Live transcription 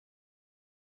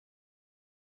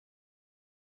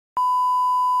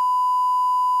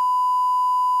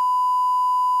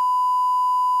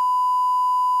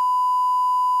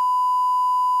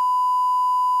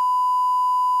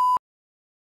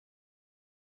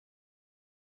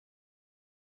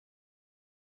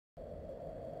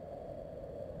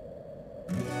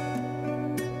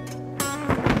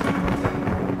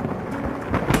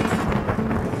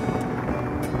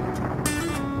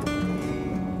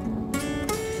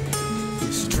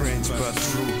strange but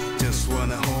true. Just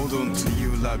wanna hold on to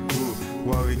you like glue.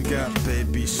 What we got,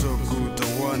 baby, so good.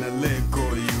 Don't wanna let go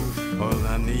of you. All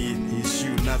I need is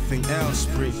you, nothing else.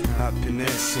 Bring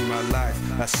happiness in my life.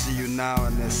 I see you now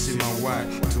and I see my wife.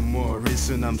 Tomorrow,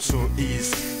 reason I'm so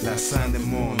easy. Like Sunday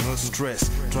morning, no stress.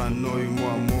 Try to know you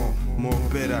more and more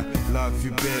better. Love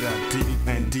you better, deep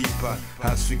and deeper.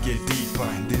 As we get deeper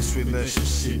in this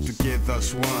relationship, together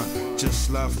as one. Just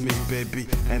love me, baby,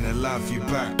 and I love you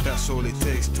back. That's all it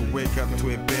takes to wake up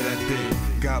to a better day.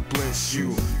 God bless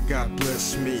you, God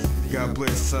bless me, God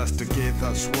bless us together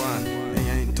as one. And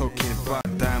I ain't talking about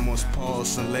diamonds,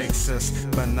 pearls, and Lexus,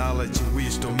 but knowledge and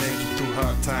wisdom make it through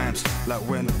hard times. Like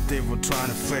when the devil trying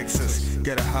to flex us.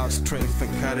 Gotta have strength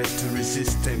and courage to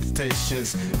resist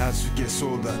temptations. As we get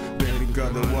older, baby,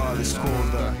 God, the world is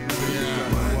colder.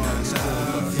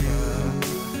 Love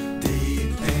you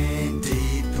deep and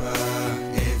deeper,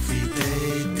 every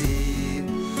day deep,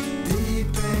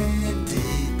 deep and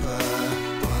deeper.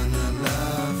 Wanna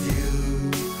love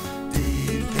you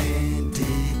deep and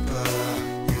deeper.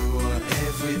 You are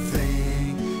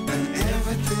everything, and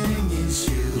everything is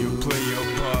you. You play your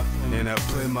part, and I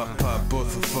play my part.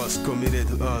 Both of us committed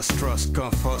to us. Trust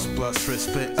come first, plus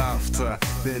respect after.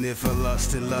 Then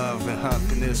everlasting love and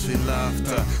happiness with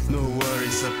laughter. No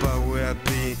worries about where I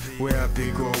be, where I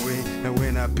be going, and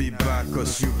when I be back,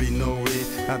 cause you be knowing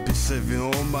I be saving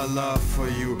all my love for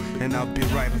you, and I'll be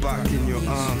right back in your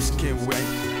arms. Can't wait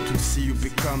to see you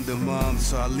become the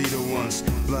moms, our little ones.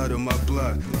 Blood of my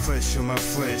blood, flesh of my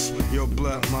flesh. Your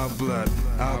blood, my blood,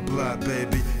 our blood,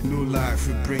 baby. New life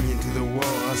we bring into the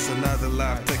world. Us another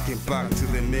life taken back to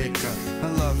the maker. I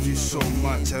love you so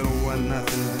much, I don't want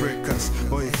nothing to break us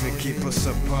or even keep us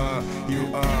apart.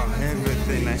 You are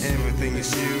everything, and everything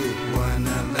is you.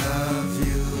 Wanna love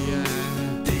you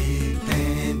deep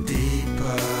and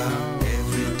deeper,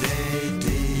 every day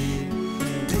deep,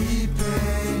 deep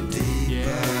and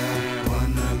deeper.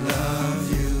 Wanna love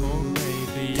you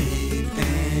deep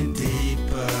and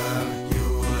deeper. You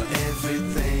are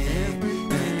everything,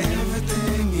 and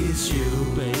everything is you,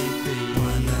 baby.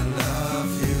 Wanna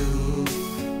love you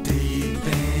deep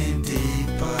and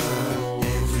deeper,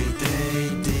 every day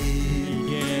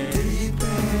deep, deep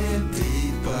and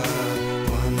deeper.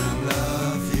 Wanna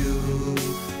love you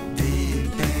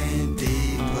deep and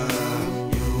deeper.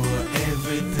 You are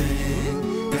everything,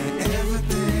 and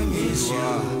everything is You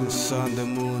are you. the sun, the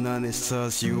moon, and the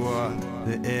stars. You are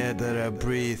the air that I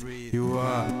breathe. You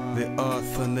are the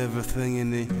earth and everything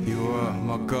in it. You are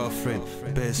my girlfriend,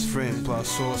 best friend,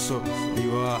 plus also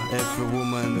you are every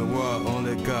woman in the world.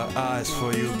 Only got eyes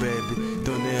for you, baby.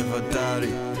 Don't ever doubt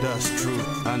it, that's true.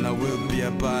 And I will be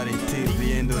about it till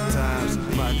the end of times.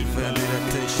 My divine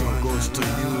attention goes to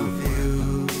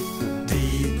you.